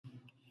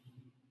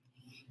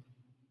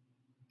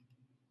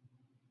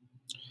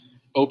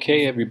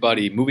Okay,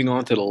 everybody, moving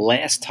on to the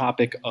last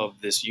topic of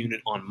this unit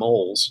on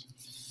moles.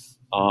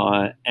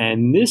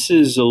 And this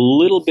is a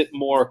little bit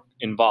more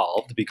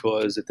involved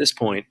because at this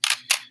point,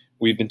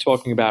 we've been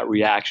talking about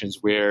reactions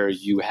where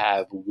you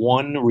have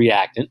one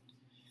reactant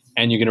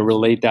and you're going to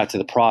relate that to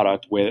the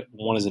product where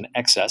one is an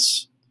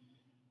excess.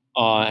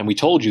 And we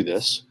told you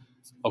this,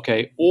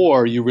 okay?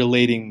 Or you're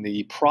relating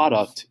the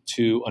product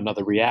to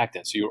another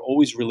reactant. So you're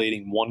always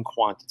relating one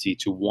quantity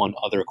to one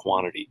other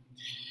quantity.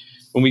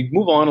 When we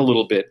move on a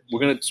little bit, we're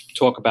going to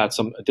talk about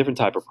a different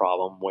type of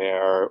problem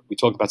where we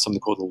talk about something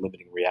called the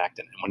limiting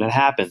reactant. And when that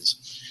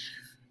happens,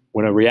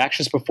 when a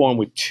reaction is performed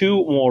with two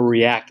or more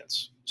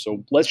reactants,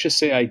 so let's just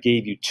say I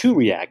gave you two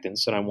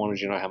reactants and I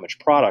wanted you to know how much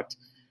product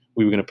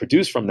we were going to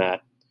produce from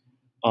that.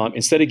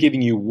 Instead of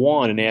giving you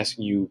one and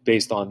asking you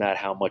based on that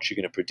how much you're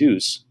going to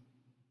produce,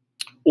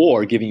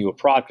 or giving you a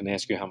product and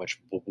asking you how much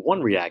for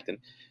one reactant,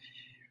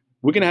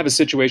 we're going to have a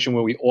situation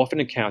where we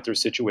often encounter a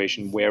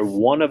situation where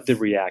one of the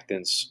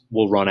reactants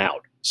will run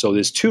out. So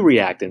there's two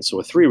reactants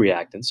or three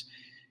reactants,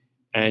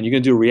 and you're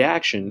going to do a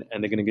reaction,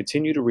 and they're going to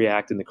continue to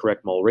react in the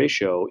correct mole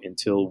ratio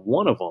until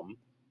one of them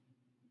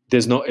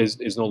is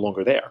no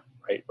longer there,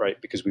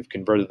 right? Because we've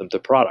converted them to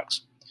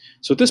products.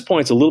 So at this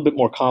point, it's a little bit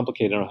more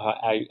complicated on how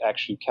I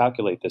actually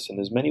calculate this, and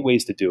there's many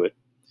ways to do it.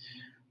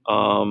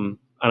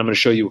 And I'm going to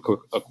show you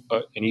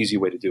an easy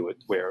way to do it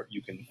where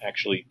you can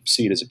actually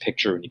see it as a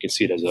picture and you can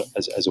see it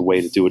as a way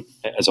to do it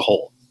as a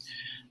whole.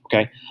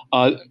 Okay.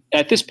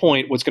 At this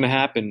point, what's going to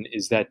happen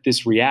is that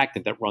this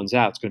reactant that runs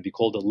out is going to be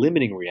called a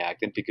limiting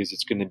reactant because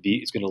it's going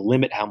to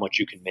limit how much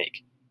you can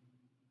make.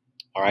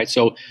 All right.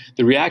 So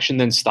the reaction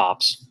then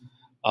stops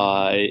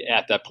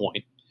at that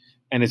point,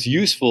 and it's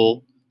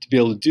useful to be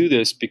able to do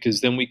this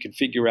because then we can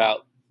figure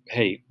out,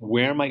 hey,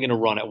 where am I going to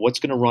run out? What's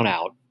going to run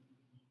out?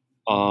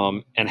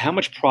 And how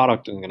much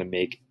product I'm going to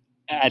make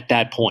at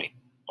that point.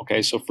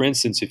 Okay, so for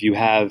instance, if you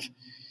have,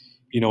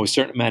 a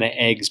certain amount of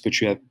eggs, but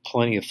you have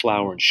plenty of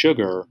flour and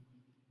sugar,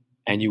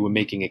 and you were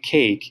making a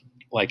cake,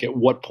 like at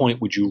what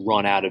point would you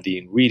run out of the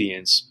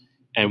ingredients?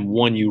 And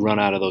when you run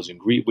out of those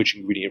which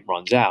ingredient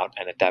runs out?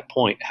 And at that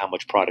point, how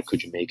much product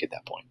could you make at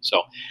that point?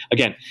 So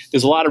again,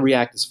 there's a lot of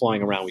reactants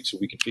flying around, so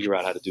we can figure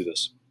out how to do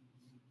this.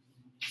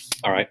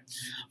 All right,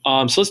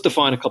 so let's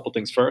define a couple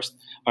things first.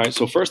 All right,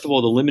 so first of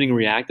all, the limiting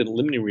reactant. The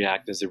limiting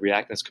reactant is the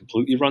reactant that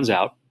completely runs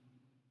out,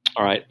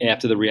 all right,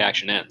 after the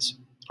reaction ends.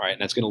 All right,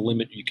 and that's going to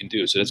limit what you can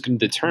do. So that's going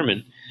to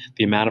determine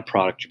the amount of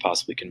product you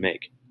possibly can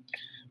make.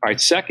 All right,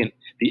 second,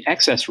 the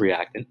excess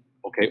reactant,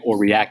 okay, or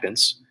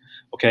reactants,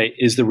 okay,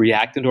 is the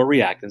reactant or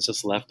reactants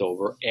that's left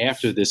over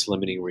after this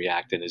limiting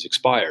reactant is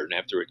expired and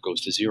after it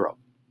goes to zero.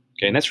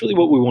 Okay, and that's really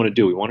what we want to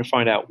do. We want to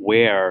find out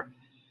where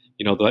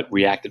that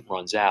reactant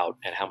runs out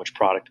and how much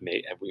product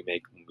we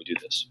make when we do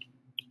this.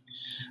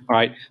 All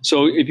right,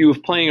 so if you were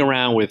playing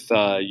around with,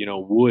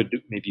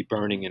 wood maybe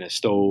burning in a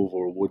stove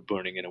or wood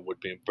burning in a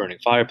wood-burning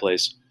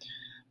fireplace,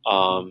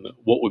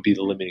 what would be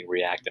the limiting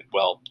reactant?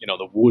 Well,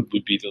 the wood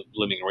would be the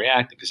limiting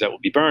reactant because that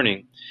would be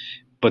burning,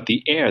 but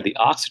the air, the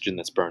oxygen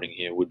that's burning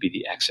here would be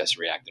the excess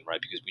reactant,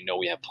 right? Because we know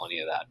we have plenty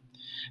of that.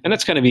 And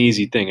that's kind of an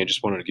easy thing. I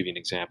just wanted to give you an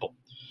example.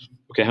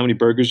 Okay, how many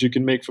burgers you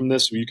can make from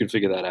this? Well, you can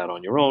figure that out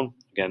on your own.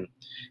 Again,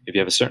 if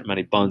you have a certain amount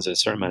of buns and a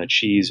certain amount of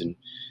cheese and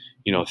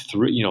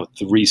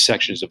three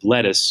sections of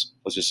lettuce,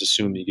 let's just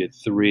assume you get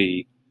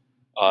three,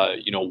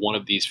 one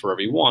of these for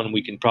every one,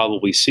 we can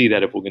probably see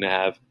that if we're going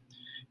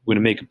to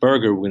make a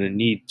burger, we're going to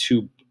need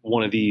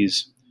one of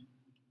these,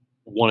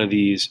 and one of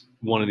these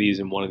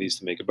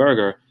to make a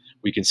burger.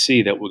 We can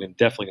see that we're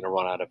definitely going to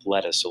run out of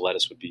lettuce. So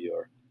lettuce would be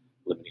your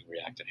limiting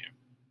reactant here.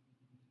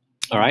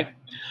 All right.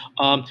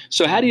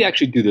 So how do you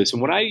actually do this?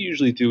 And what I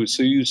usually do is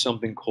use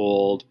something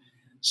called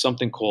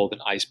an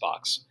ice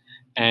box.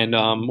 And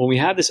when we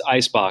have this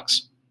ice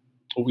box,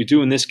 what we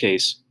do in this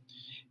case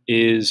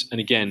is,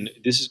 and again,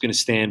 this is going to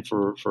stand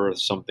for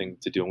something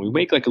to do. And we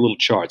make like a little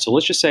chart. So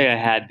let's just say I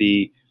had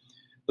the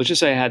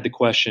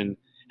question: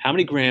 how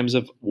many grams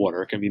of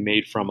water can be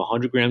made from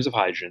 100 grams of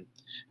hydrogen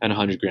and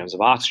 100 grams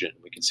of oxygen?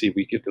 We can see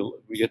we get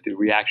the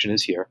reaction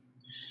is here.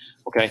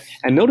 Okay,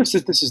 and notice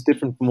that this is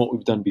different from what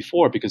we've done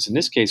before because in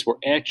this case, we're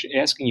actually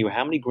asking you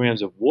how many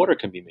grams of water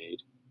can be made.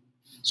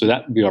 So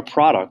that would be our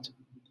product.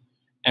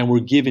 And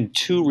we're given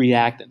two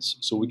reactants.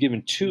 So we're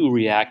given two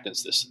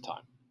reactants this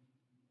time.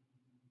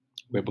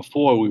 Where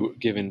before we were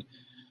given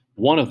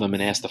one of them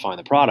and asked to find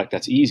the product.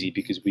 That's easy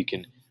because we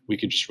can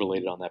just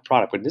relate it on that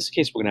product. But in this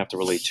case, we're going to have to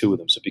relate two of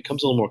them. So it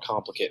becomes a little more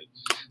complicated.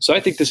 So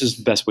I think this is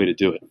the best way to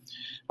do it.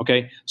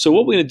 Okay, so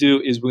what we're going to do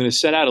is we're going to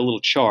set out a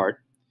little chart.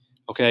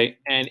 Okay,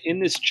 and in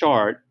this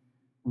chart,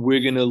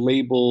 we're going to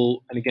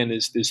label, and again,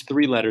 there's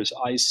three letters,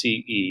 I,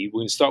 C, E. We're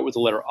going to start with the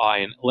letter I,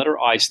 and letter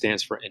I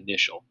stands for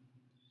initial.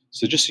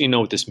 So just so you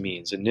know what this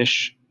means,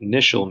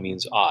 initial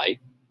means I,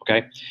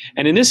 okay?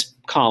 And in this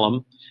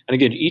column, and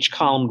again, each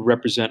column would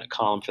represent a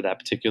column for that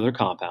particular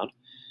compound,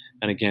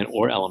 and again,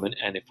 or element.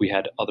 And if we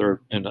had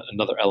other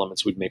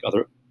elements, we'd make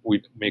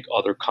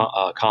other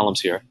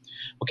columns here.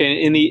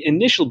 Okay, in the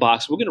initial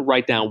box, we're going to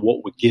write down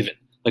what we're given.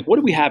 Like, what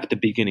do we have at the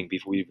beginning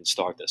before we even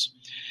start this?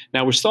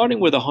 Now, we're starting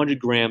with 100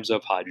 grams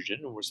of hydrogen,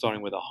 and we're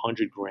starting with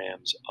 100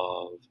 grams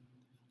of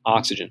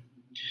oxygen.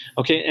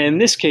 Okay, and in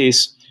this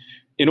case,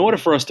 in order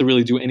for us to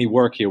really do any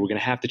work here, we're going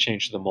to have to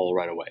change to the mole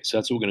right away. So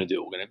that's what we're going to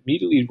do. We're going to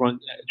immediately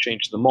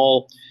change to the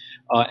mole.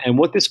 And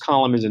what this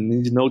column is, and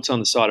these notes on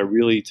the side are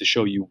really to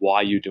show you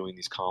why you're doing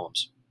these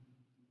columns.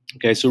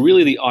 Okay, so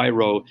really the I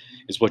row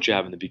is what you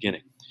have in the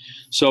beginning.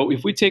 So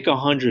if we take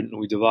 100 and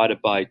we divide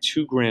it by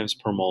 2 grams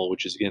per mole,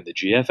 which is, again, the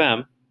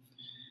GFM,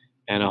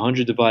 and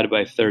 100 divided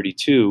by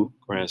 32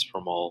 grams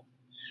per mole,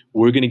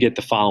 we're going to get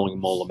the following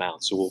mole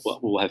amount. So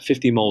we'll have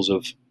 50 moles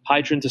of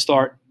hydrogen to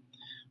start.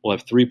 We'll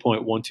have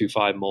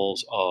 3.125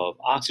 moles of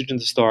oxygen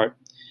to start.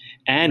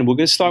 And we're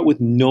going to start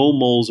with no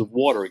moles of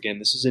water. Again,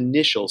 this is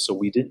initial, so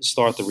we didn't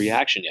start the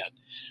reaction yet.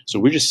 So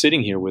we're just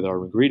sitting here with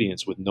our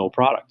ingredients with no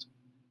product.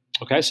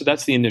 Okay, so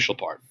that's the initial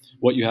part,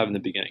 what you have in the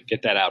beginning.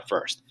 Get that out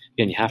first.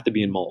 Again, you have to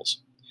be in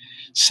moles.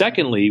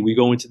 Secondly, we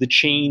go into the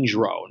change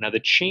row. Now,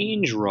 the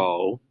change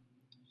row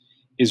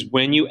is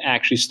when you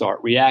actually start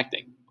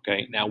reacting.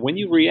 Okay, now when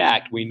you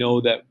react, we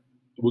know that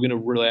we're going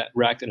to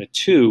react in a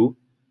 2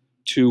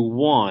 to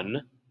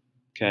 1,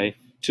 okay,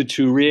 to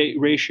 2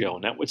 ratio.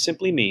 And that what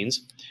simply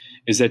means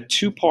is that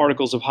 2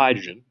 particles of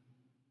hydrogen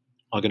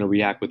are going to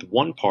react with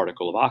 1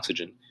 particle of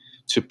oxygen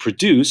to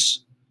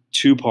produce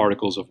 2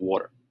 particles of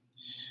water.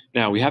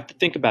 Now, we have to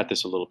think about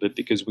this a little bit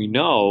because we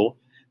know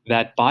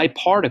that by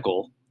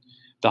particle,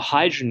 the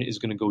hydrogen is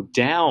going to go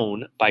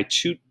down by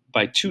two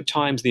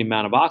times the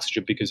amount of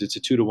oxygen because it's a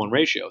 2 to 1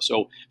 ratio.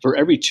 So for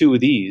every 2 of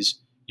these,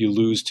 you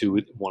lose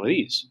 1 of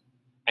these,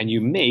 and you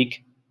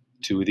make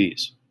 2 of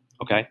these.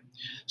 Okay,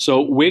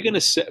 so we're going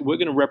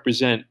to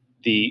represent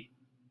the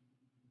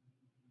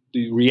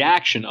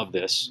reaction of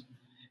this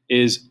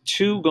is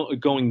 2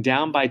 going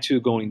down by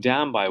 2, going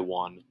down by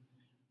 1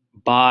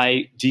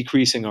 by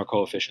decreasing our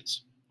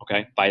coefficients.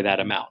 Okay, by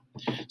that amount.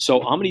 So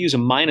I'm going to use a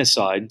minus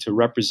sign to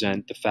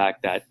represent the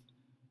fact that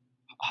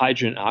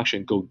hydrogen and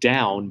oxygen go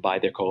down by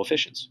their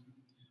coefficients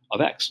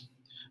of x.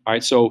 All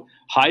right, so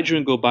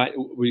hydrogen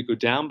we go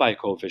down by a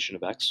coefficient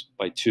of x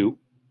by 2.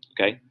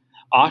 Okay,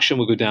 oxygen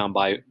will go down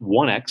by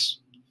 1x.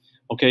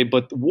 Okay,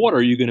 but the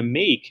water, you're going to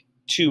make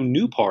 2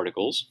 new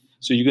particles,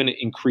 so you're going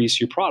to increase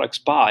your products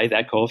by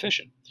that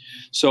coefficient.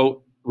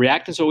 So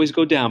reactants always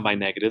go down by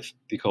negative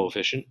the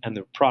coefficient, and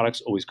the products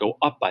always go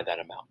up by that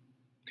amount.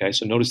 Okay,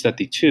 so notice that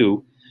the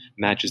 2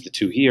 matches the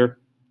 2 here,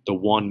 the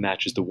 1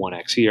 matches the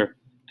 1x here,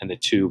 and the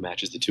 2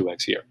 matches the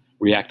 2x here.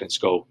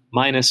 Reactants go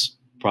minus,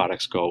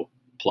 products go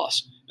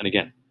plus. And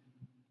again,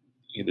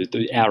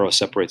 the arrow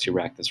separates your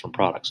reactants from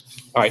products.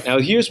 All right, now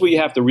here's where you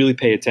have to really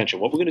pay attention.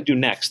 What we're going to do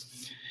next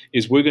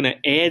is we're going to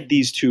add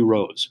these 2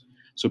 rows.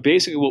 So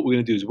basically what we're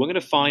going to do is we're going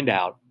to find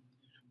out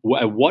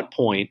at what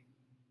point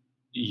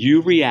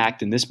you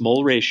react in this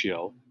mole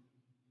ratio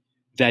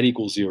that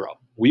equals 0.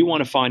 We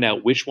want to find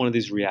out which one of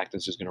these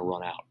reactants is going to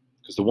run out,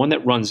 because the one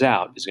that runs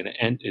out is going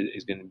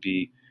to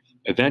be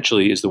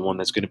eventually is the one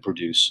that's going to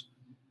produce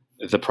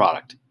the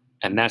product,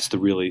 and that's the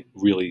really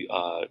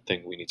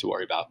thing we need to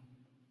worry about.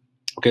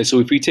 Okay, so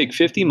if we take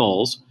 50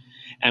 moles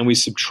and we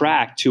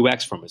subtract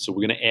 2x from it, so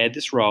we're going to add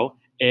this row.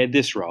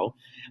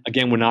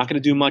 Again, we're not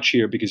going to do much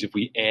here because if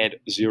we add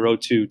 0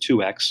 to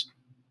 2x,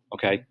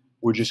 okay,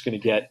 we're just going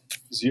to get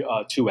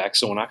 2x,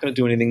 so we're not going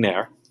to do anything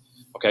there.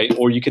 Okay,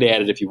 or you could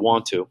add it if you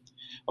want to.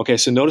 Okay,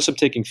 so notice I'm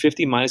taking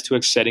 50 minus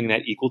 2x, setting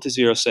that equal to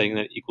 0, setting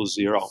that equals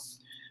 0.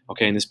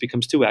 Okay, and this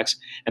becomes 2x.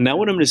 And now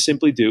what I'm going to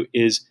simply do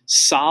is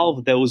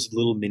solve those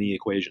little mini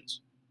equations.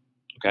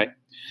 Okay,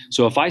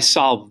 so if I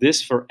solve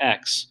this for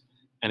x,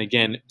 and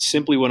again,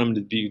 simply what I'm going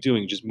to be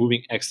doing, just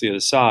moving x to the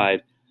other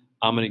side,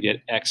 I'm going to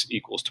get x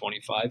equals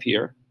 25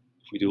 here.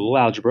 If we do a little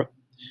algebra.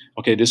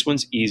 Okay, this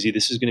one's easy.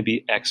 This is going to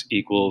be x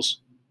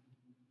equals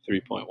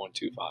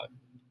 3.125. All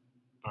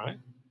right.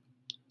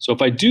 So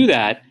if I do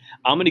that,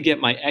 I'm going to get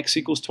my x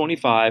equals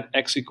 25,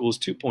 x equals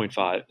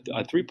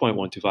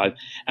 3.125.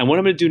 And what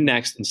I'm going to do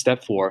next in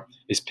step 4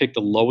 is pick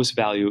the lowest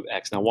value of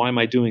x. Now, why am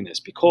I doing this?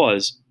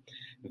 Because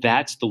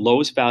that's the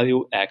lowest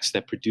value of x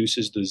that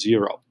produces the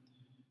 0. All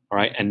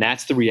right, and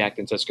that's the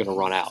reactants that's going to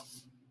run out.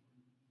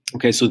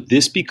 Okay, so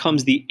this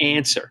becomes the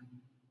answer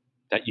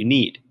that you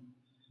need.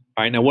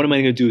 All right, now what am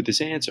I going to do with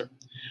this answer?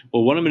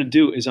 Well, what I'm going to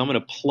do is I'm going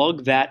to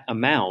plug that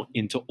amount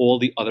into all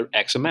the other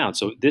x amounts.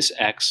 So this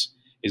x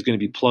is going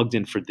to be plugged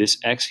in for this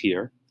x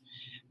here.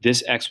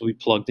 This x will be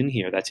plugged in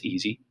here. That's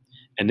easy.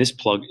 And this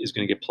plug is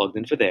going to get plugged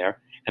in for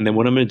there. And then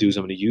what I'm going to do is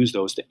I'm going to use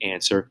those to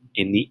answer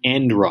in the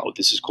end row.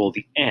 This is called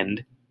the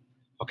end.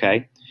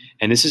 Okay?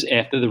 And this is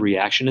after the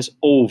reaction is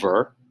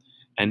over.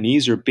 And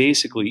these are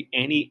basically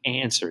any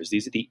answers.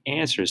 These are the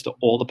answers to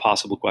all the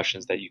possible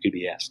questions that you could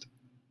be asked.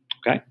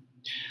 Okay?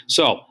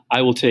 So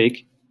I will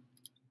take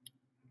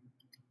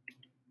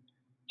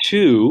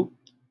 2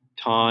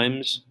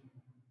 times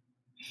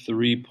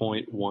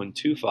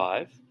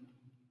 3.125.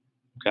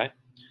 Okay?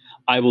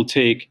 I will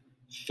take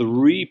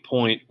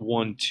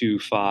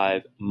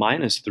 3.125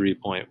 minus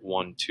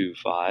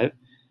 3.125.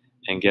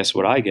 And guess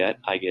what I get?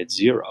 I get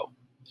 0.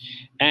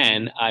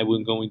 And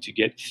I'm going to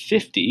get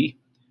 50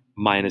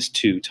 minus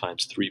 2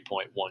 times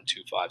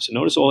 3.125. So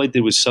notice all I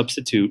did was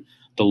substitute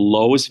the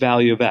lowest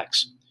value of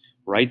x.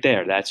 Right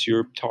there, that's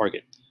your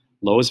target.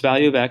 Lowest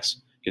value of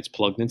x gets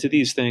plugged into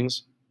these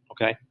things,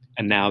 okay?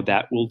 And now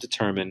that will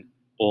determine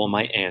all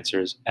my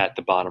answers at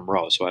the bottom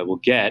row. So I will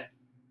get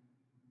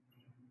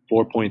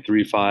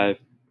 4.35,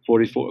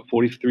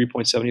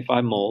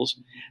 43.75 moles.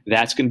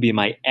 That's going to be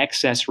my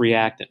excess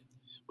reactant,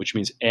 which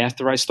means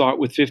after I start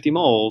with 50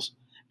 moles,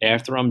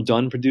 after I'm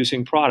done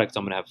producing product,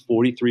 I'm going to have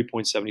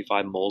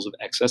 43.75 moles of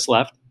excess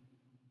left.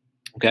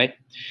 Okay?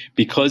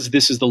 Because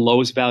this is the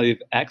lowest value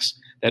of X,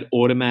 that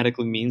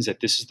automatically means that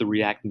this is the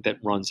reactant that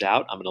runs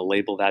out. I'm going to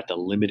label that the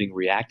limiting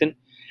reactant.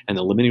 And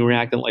the limiting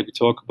reactant, like we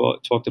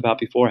talked about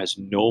before, has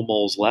no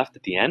moles left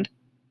at the end.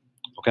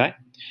 Okay?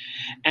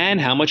 And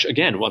how much,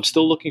 again, well, I'm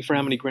still looking for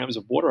how many grams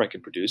of water I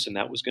can produce, and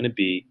that was going to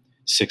be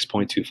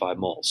 6.25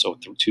 moles. So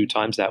through 2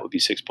 times that would be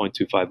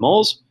 6.25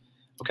 moles.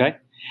 Okay?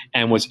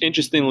 And what's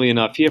interestingly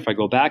enough here, if I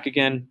go back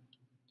again,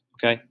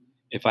 okay,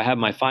 if I have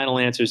my final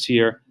answers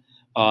here,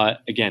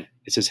 again,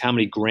 it says how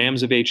many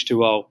grams of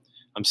H2O.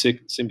 I'm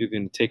simply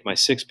going to take my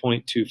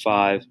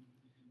 6.25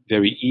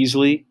 very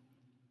easily,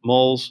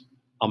 moles.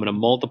 I'm going to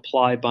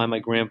multiply by my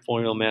gram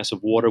formula mass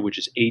of water, which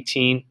is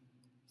 18,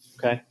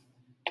 okay?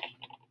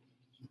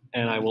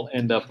 And I will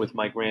end up with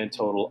my grand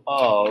total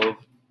of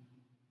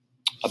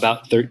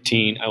about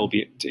 13. I will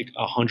take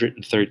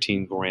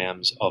 113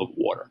 grams of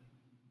water.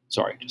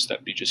 Sorry,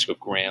 that'd be just with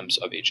grams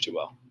of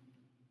H2O.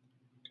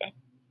 Okay.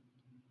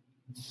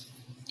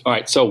 All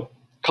right, so a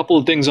couple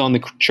of things on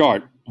the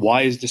chart.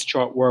 Why does this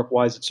chart work?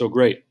 Why is it so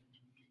great?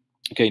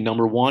 Okay,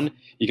 number one,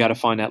 you got to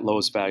find that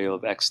lowest value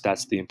of X.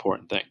 That's the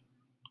important thing.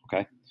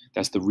 Okay,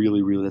 that's a really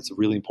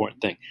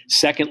important thing.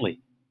 Secondly,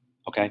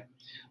 okay,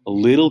 a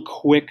little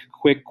quick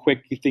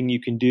thing you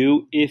can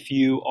do if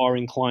you are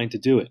inclined to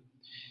do it.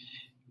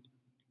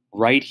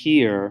 Right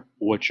here,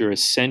 what you're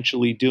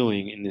essentially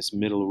doing in this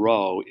middle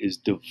row is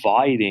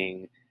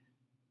dividing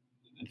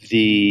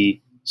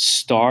the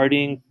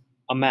starting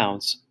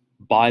amounts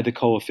by the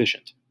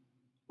coefficient,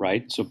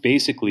 right? So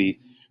basically,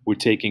 we're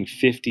taking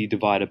 50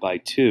 divided by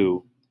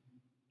 2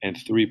 and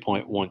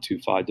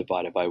 3.125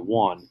 divided by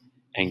 1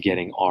 and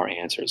getting our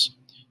answers.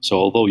 So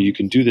although you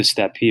can do this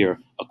step here,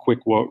 a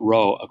quick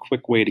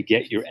way to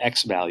get your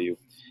X value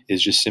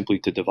is just simply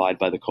to divide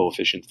by the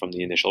coefficient from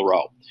the initial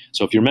row.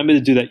 So if you remember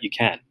to do that, you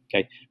can.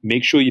 Okay,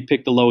 make sure you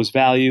pick the lowest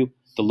value.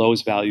 The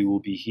lowest value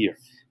will be here.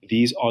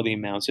 These are the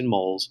amounts in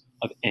moles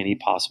of any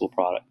possible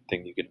product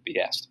thing you're going to be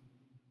asked.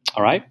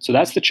 All right, so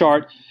that's the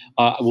chart.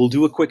 We'll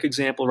do a quick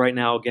example right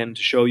now again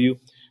to show you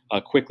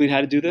quickly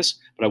how to do this,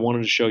 but I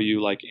wanted to show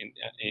you like in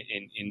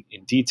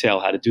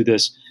detail how to do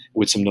this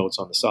with some notes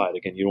on the side.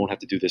 Again, you don't have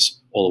to do this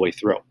all the way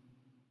through.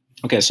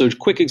 Okay, so a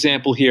quick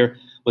example here.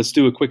 Let's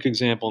do a quick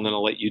example, and then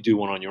I'll let you do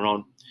one on your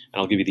own,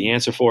 and I'll give you the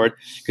answer for it.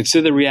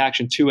 Consider the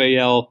reaction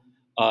 2Al.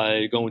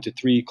 You're going to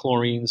 3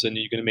 chlorines, and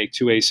you're going to make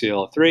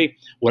 2ACl3.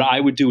 What I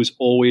would do is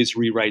always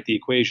rewrite the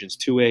equations.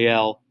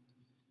 2Al,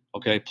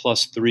 okay,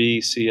 plus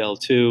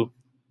 3Cl2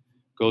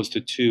 goes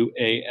to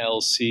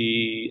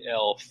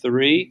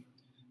 2AlCl3,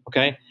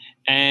 okay?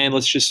 And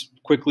let's just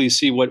quickly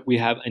see what we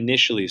have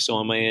initially. So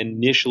on my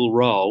initial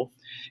row,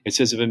 it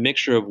says of a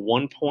mixture of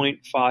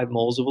 1.5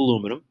 moles of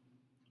aluminum.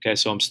 Okay,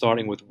 so I'm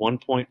starting with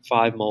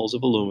 1.5 moles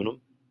of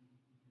aluminum,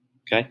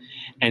 okay,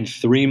 and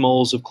 3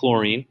 moles of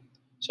chlorine.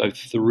 So I have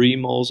 3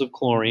 moles of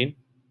chlorine,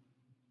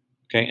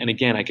 okay, and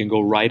again, I can go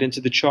right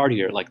into the chart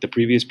here. Like the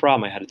previous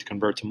problem, I had to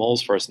convert to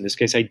moles first. In this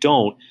case, I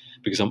don't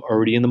because I'm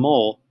already in the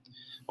mole.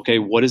 Okay,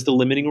 what is the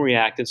limiting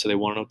reactant? So they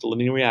want to know what the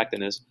limiting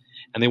reactant is,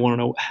 and they want to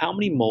know how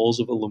many moles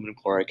of aluminum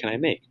chloride can I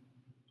make?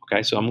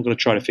 Okay, so I'm going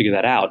to try to figure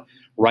that out.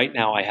 Right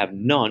now, I have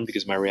none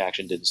because my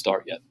reaction didn't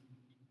start yet.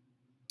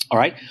 All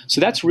right, so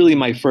that's really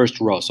my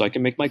first row. So I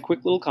can make my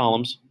quick little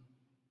columns,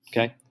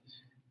 okay?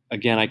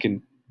 Again, I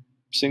can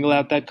single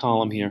out that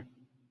column here,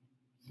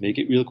 make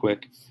it real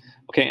quick.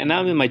 Okay, and now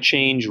I'm in my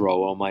change row,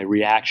 or my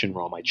reaction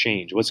row, my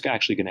change. What's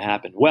actually going to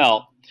happen?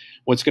 Well,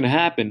 what's going to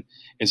happen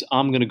is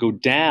I'm going to go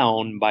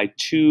down by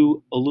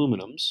 2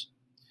 aluminums.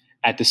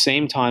 At the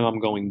same time, I'm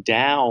going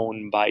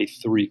down by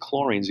 3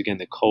 chlorines. Again,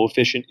 the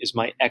coefficient is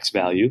my X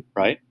value,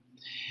 right?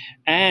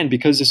 And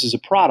because this is a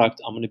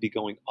product, I'm going to be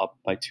going up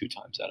by 2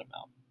 times that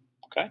amount.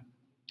 Okay.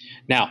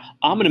 Now,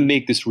 I'm going to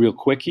make this real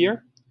quick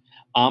here.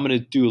 I'm going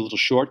to do a little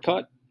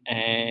shortcut,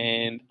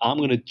 and I'm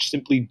going to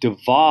simply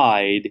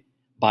divide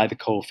by the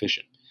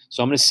coefficient.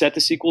 So I'm going to set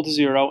this equal to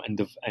 0, and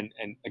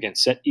again,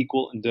 set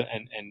equal and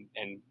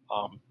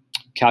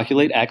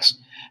calculate X.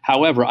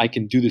 However, I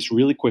can do this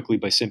really quickly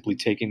by simply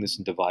taking this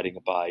and dividing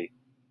it by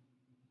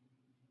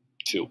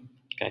 2.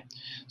 Okay.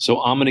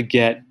 So I'm going to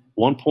get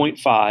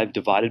 1.5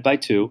 divided by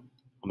 2.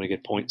 I'm going to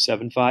get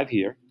 0.75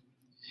 here.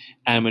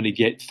 I'm going to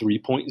get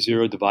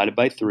 3.0 divided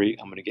by 3.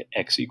 I'm going to get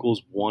X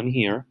equals 1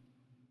 here,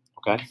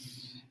 okay?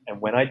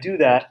 And when I do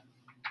that,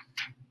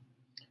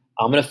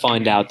 I'm going to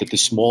find out that the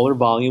smaller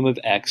volume of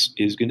X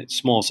is going to,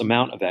 smallest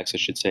amount of X, I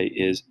should say,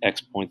 is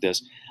X point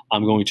this.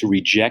 I'm going to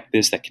reject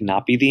this. That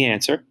cannot be the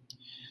answer.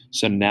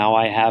 So now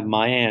I have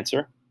my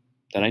answer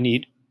that I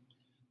need.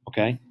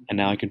 Okay, and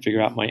now I can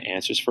figure out my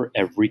answers for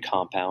every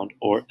compound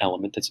or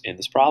element that's in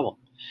this problem.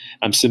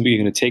 I'm simply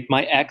going to take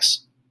my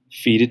x,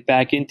 feed it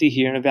back into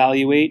here and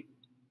evaluate,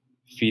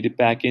 feed it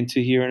back into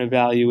here and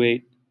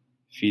evaluate,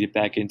 feed it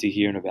back into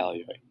here and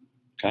evaluate.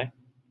 Okay,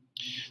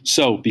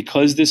 so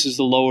because this is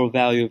the lower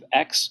value of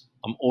x,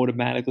 I'm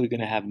automatically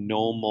going to have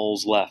no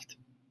moles left.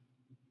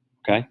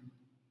 Okay,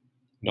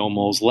 no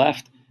moles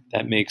left.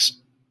 That makes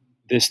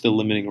this the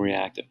limiting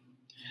reactant.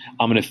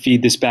 I'm going to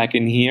feed this back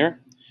in here.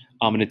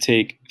 I'm going to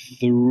take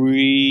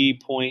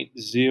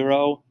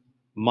 3.0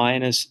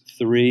 minus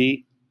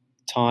 3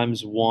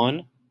 times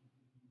 1.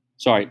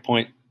 Sorry,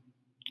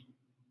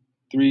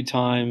 0.3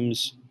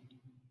 times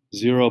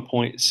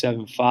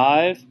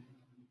 0.75.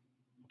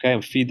 Okay,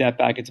 I'll feed that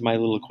back into my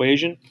little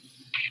equation.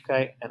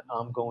 Okay, and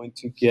I'm going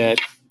to get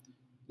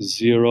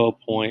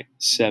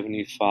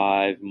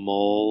 0.75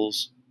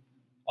 moles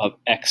of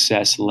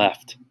excess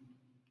left.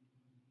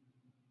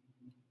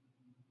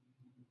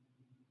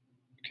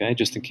 Okay,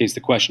 just in case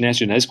the question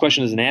asks you. Now, this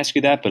question doesn't ask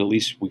you that, but at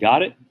least we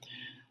got it.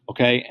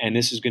 Okay, and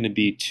this is going to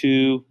be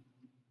 2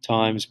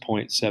 times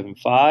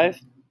 0.75,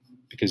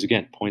 because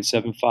again,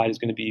 0.75 is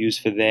going to be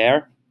used for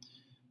there.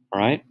 All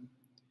right,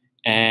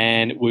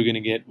 and we're going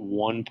to get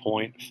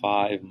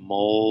 1.5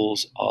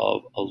 moles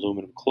of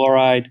aluminum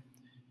chloride,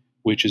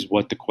 which is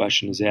what the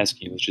question is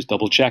asking. Let's just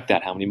double check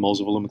that. How many moles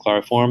of aluminum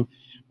chloride form?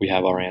 We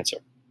have our answer.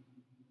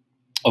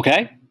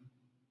 Okay,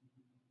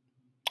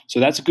 so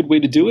that's a good way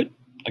to do it.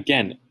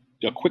 Again,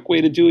 a quick way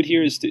to do it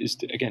here is to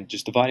again,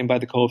 just dividing by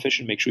the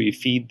coefficient. Make sure you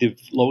feed the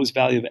lowest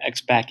value of x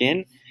back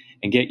in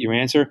and get your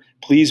answer.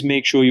 Please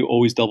make sure you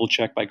always double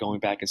check by going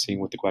back and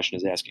seeing what the question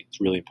is asking. It's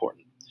really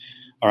important.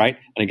 All right,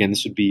 and again,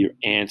 this would be your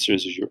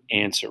answers as your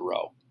answer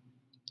row,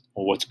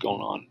 or what's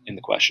going on in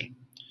the question.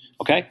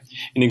 Okay,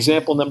 in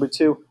example number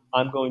 2,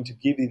 I'm going to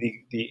give you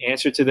the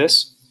answer to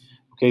this.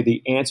 Okay,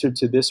 the answer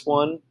to this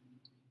one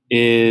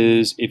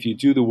is, if you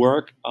do the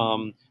work,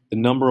 the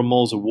number of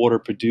moles of water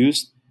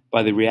produced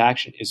by the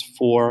reaction is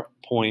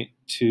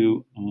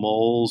 4.2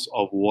 moles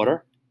of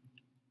water.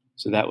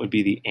 So that would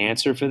be the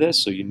answer for this,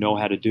 so you know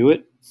how to do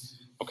it.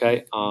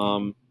 Okay,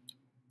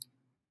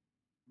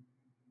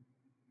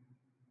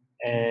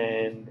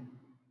 and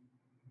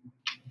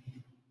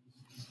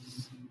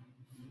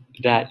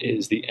that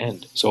is the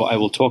end. So I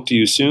will talk to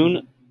you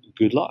soon.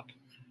 Good luck.